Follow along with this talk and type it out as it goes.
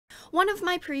One of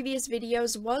my previous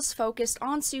videos was focused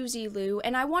on Suzy Lu,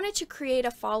 and I wanted to create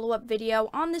a follow-up video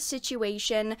on the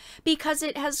situation because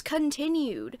it has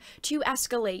continued to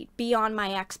escalate beyond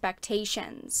my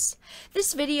expectations.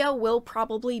 This video will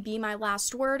probably be my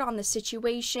last word on the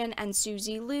situation and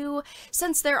Suzy Lu,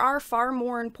 since there are far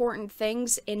more important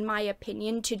things, in my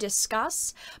opinion, to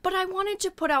discuss, but I wanted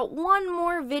to put out one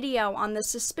more video on the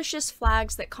suspicious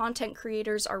flags that content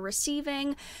creators are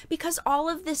receiving, because all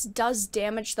of this does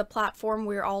damage the platform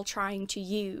we're all trying to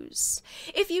use.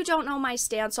 If you don't know my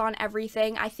stance on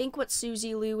everything, I think what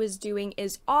Suzy Lu is doing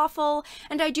is awful,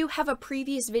 and I do have a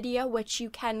previous video which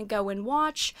you can go and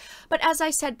watch, but as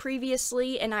I said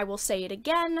previously, and I will say it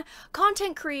again,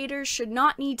 content creators should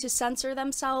not need to censor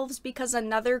themselves because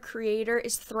another creator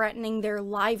is threatening their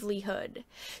livelihood.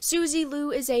 Suzy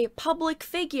Lu is a public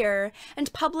figure,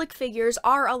 and public figures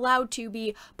are allowed to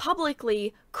be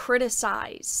publicly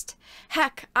criticized.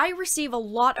 Heck, I receive a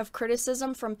lot of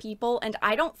criticism from people, and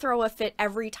I don't throw a fit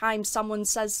every time someone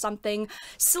says something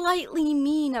slightly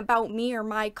mean about me or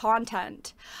my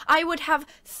content. I would have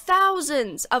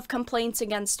thousands of complaints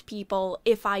against people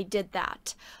if I did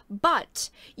that. But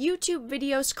YouTube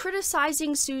videos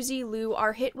criticizing Suzy Lu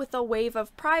are hit with a wave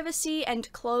of privacy and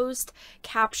closed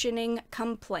captioning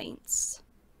complaints.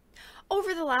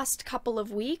 Over the last couple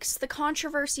of weeks, the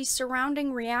controversy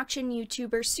surrounding reaction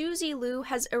YouTuber Suzy Lu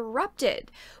has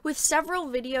erupted, with several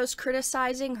videos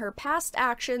criticizing her past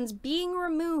actions being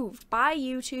removed by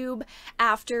YouTube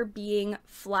after being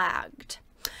flagged.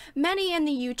 Many in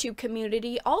the YouTube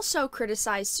community also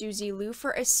criticized Suzy Lu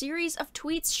for a series of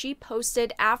tweets she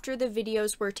posted after the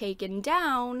videos were taken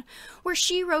down, where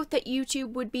she wrote that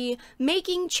YouTube would be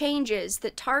making changes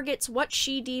that targets what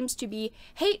she deems to be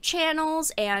hate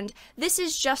channels, and this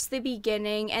is just the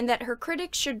beginning, and that her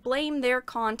critics should blame their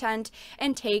content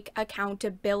and take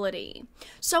accountability.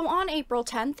 So on April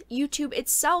 10th, YouTube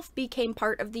itself became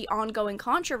part of the ongoing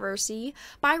controversy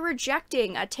by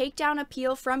rejecting a takedown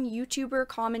appeal from YouTuber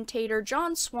commentator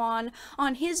John Swan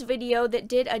on his video that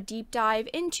did a deep dive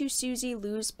into Suzy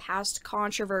Lu's past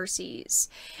controversies.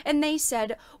 And they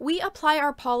said, "We apply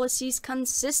our policies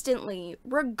consistently,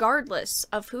 regardless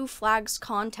of who flags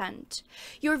content.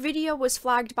 Your video was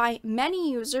flagged by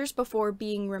many users before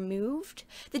being removed.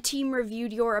 The team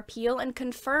reviewed your appeal and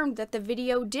confirmed that the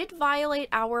video did violate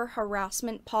our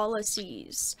harassment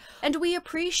policies. And we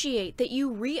appreciate that you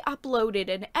re-uploaded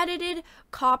an edited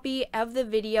copy of the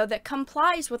video that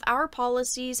complies with our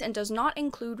policies and does not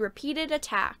include repeated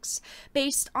attacks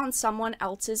based on someone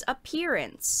else's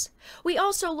appearance. We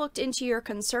also looked into your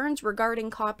concerns regarding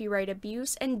copyright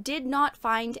abuse and did not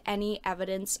find any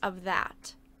evidence of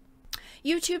that."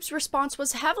 YouTube's response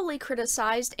was heavily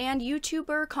criticized, and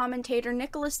YouTuber commentator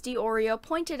Nicholas D'Orio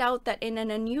pointed out that in an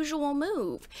unusual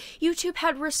move, YouTube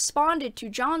had responded to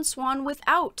John Swan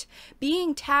without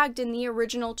being tagged in the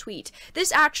original tweet.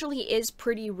 This actually is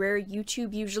pretty rare.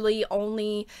 YouTube usually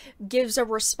only gives a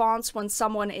response when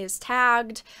someone is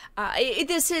tagged.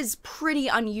 This is pretty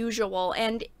unusual,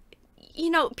 and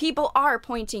people are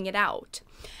pointing it out.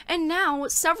 And now,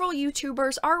 several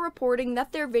YouTubers are reporting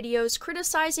that their videos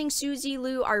criticizing Suzy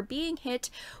Lu are being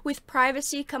hit with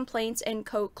privacy complaints and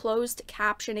closed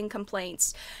captioning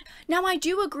complaints. Now, I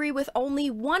do agree with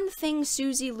only one thing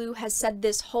Suzy Lu has said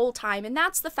this whole time, and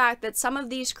that's the fact that some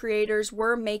of these creators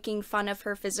were making fun of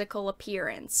her physical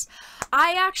appearance.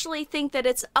 I actually think that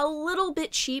it's a little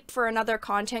bit cheap for another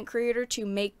content creator to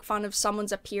make fun of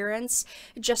someone's appearance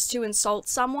just to insult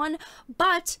someone,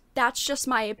 but that's just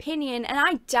my opinion, and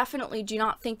I definitely do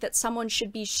not think that someone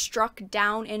should be struck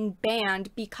down and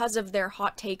banned because of their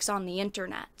hot takes on the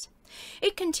internet.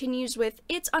 It continues with,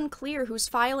 "It's unclear who's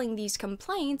filing these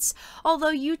complaints,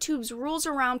 although YouTube's rules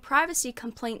around privacy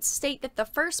complaints state that the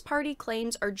first-party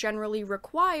claims are generally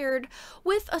required,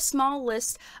 with a small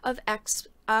list of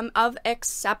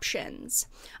exceptions.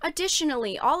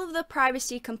 Additionally, all of the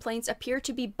privacy complaints appear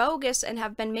to be bogus and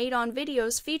have been made on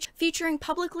videos featuring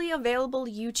publicly available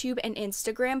YouTube and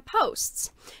Instagram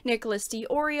posts." Nicholas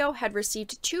D'Orio had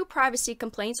received 2 privacy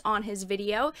complaints on his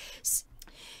video.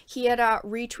 He had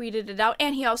retweeted it out,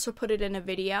 and he also put it in a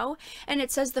video, and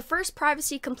it says the first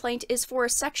privacy complaint is for a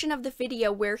section of the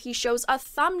video where he shows a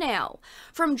thumbnail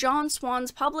from John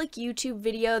Swan's public YouTube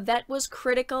video that was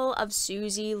critical of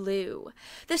Suzy Lu.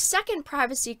 The second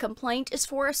privacy complaint is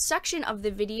for a section of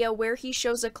the video where he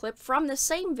shows a clip from the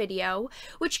same video,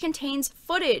 which contains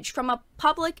footage from a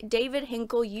public David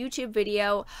Hinkle YouTube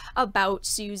video about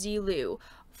Suzy Lu.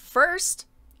 First,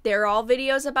 they're all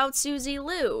videos about Suzy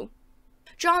Lu.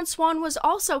 John Swan was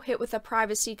also hit with a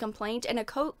privacy complaint and a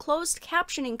closed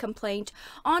captioning complaint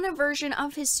on a version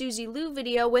of his Suzy Lu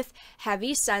video with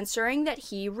heavy censoring that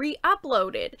he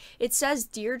re-uploaded. It says,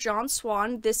 "Dear John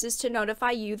Swan, this is to notify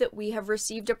you that we have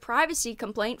received a privacy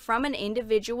complaint from an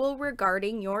individual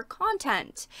regarding your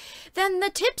content." Then the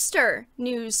Tipster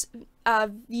News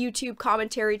YouTube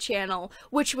commentary channel,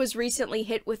 which was recently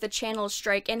hit with a channel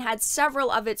strike and had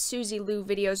several of its Suzy Lu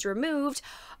videos removed,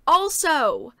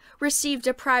 also received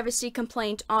a privacy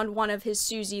complaint on one of his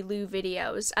Suzy Lu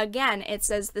videos. Again, it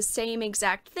says the same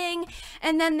exact thing,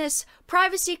 and then this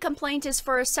privacy complaint is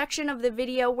for a section of the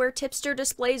video where Tipster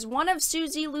displays one of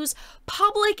Suzy Lu's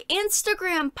public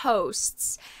Instagram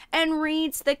posts and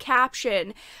reads the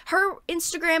caption. Her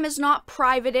Instagram is not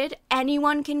privated.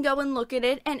 Anyone can go and look at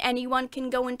it, and anyone can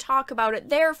go and talk about it.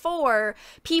 Therefore,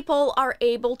 people are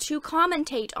able to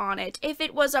commentate on it. If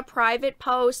it was a private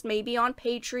post, maybe on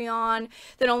Patreon,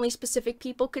 that only specific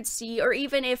people could see, or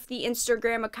even if the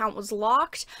Instagram account was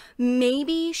locked,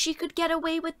 maybe she could get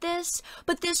away with this.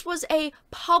 But this was a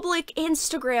public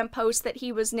Instagram post that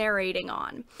he was narrating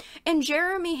on. And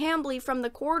Jeremy Hambley from the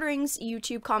Quarterings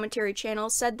YouTube commentary channel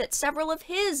said that several of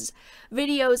his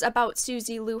videos about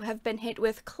Suzy Lu have been hit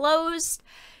with closed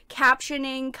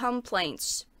captioning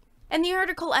complaints. And the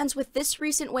article ends with, "This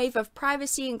recent wave of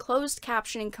privacy and closed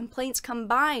captioning complaints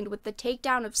combined with the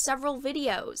takedown of several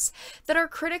videos that are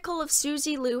critical of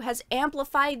Suzy Lu has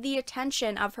amplified the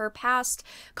attention of her past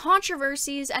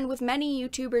controversies, and with many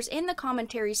YouTubers in the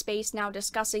commentary space now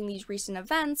discussing these recent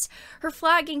events, her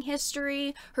flagging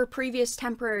history, her previous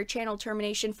temporary channel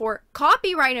termination for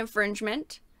copyright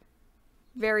infringement,"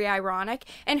 very ironic,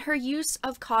 and her use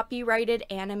of copyrighted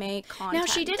anime content. Now,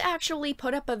 she did actually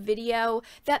put up a video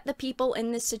that the people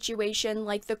in this situation,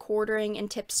 like the Quartering and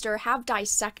Tipster, have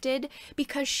dissected,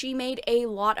 because she made a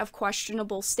lot of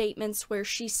questionable statements where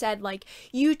she said, like,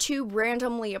 YouTube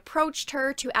randomly approached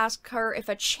her to ask her if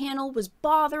a channel was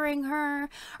bothering her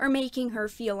or making her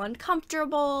feel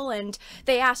uncomfortable, and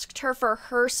they asked her for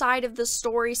her side of the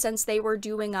story since they were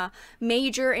doing a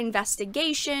major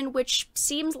investigation, which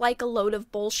seems like a load of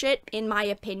bullshit, in my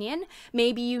opinion.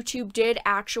 Maybe YouTube did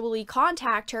actually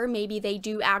contact her, maybe they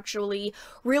do actually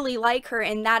really like her,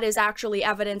 and that is actually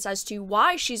evidence as to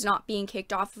why she's not being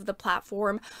kicked off of the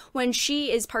platform when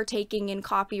she is partaking in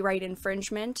copyright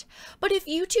infringement. But if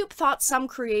YouTube thought some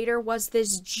creator was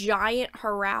this giant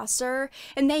harasser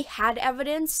and they had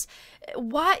evidence,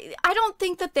 why? I don't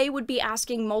think that they would be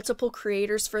asking multiple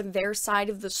creators for their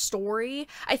side of the story.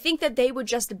 I think that they would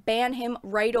just ban him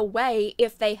right away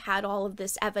if they had all of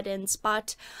this evidence.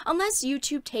 But unless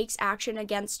YouTube takes action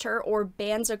against her or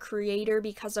bans a creator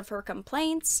because of her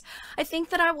complaints, I think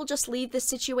that I will just leave the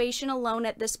situation alone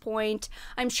at this point.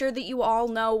 I'm sure that you all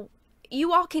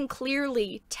can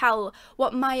clearly tell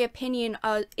what my opinion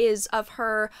is of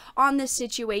her on this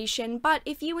situation. But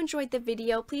if you enjoyed the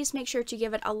video, please make sure to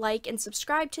give it a like and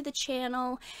subscribe to the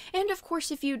channel. And of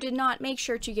course, if you did not, make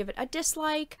sure to give it a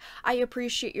dislike. I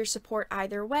appreciate your support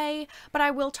either way, but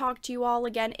I will talk to you all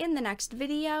again in the next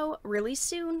video really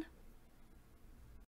soon.